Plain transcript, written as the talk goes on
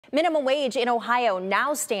Minimum wage in Ohio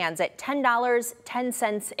now stands at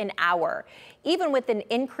 $10.10 an hour. Even with an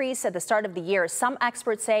increase at the start of the year, some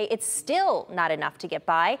experts say it's still not enough to get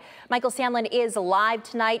by. Michael Sandlin is live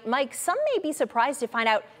tonight. Mike, some may be surprised to find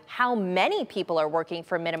out how many people are working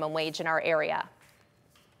for minimum wage in our area.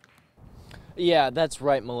 Yeah, that's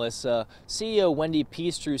right, Melissa. CEO Wendy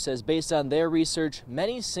Pestrue says based on their research,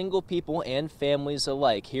 many single people and families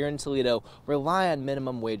alike here in Toledo rely on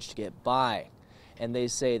minimum wage to get by. And they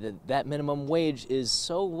say that minimum wage is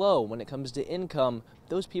so low when it comes to income,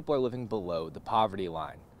 those people are living below the poverty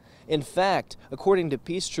line. In fact, according to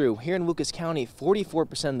Pestrue, here in Lucas County,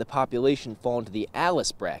 44% of the population fall into the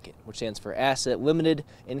ALICE bracket, which stands for asset limited,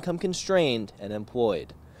 income constrained, and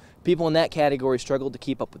employed. People in that category struggle to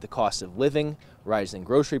keep up with the cost of living, rising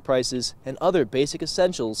grocery prices, and other basic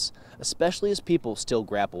essentials, especially as people still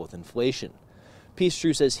grapple with inflation.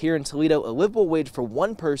 Pestrue says here in Toledo, a livable wage for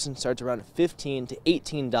one person starts around $15 to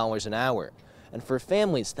 $18 an hour. And for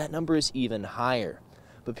families, that number is even higher.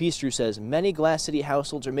 But Pestrue says many Glass City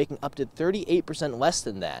households are making up to 38% less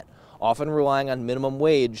than that, often relying on minimum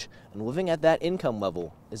wage, and living at that income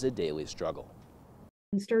level is a daily struggle.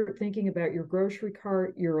 And start thinking about your grocery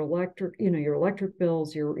cart, your electric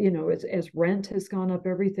bills, as rent has gone up,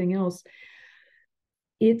 everything else.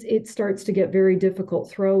 It starts to get very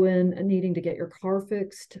difficult. Throw in needing to get your car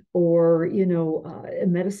fixed or,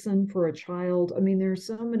 medicine for a child. I mean, there's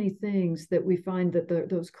so many things that we find that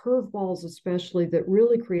those curveballs, especially, that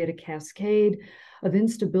really create a cascade of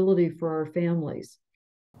instability for our families.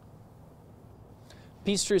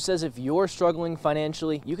 Pestrue says if you're struggling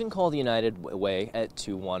financially, you can call the United Way at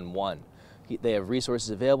 211. They have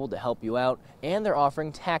resources available to help you out, and they're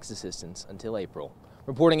offering tax assistance until April.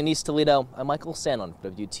 Reporting in East Toledo, I'm Michael Sandlin,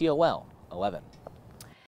 WTOL 11.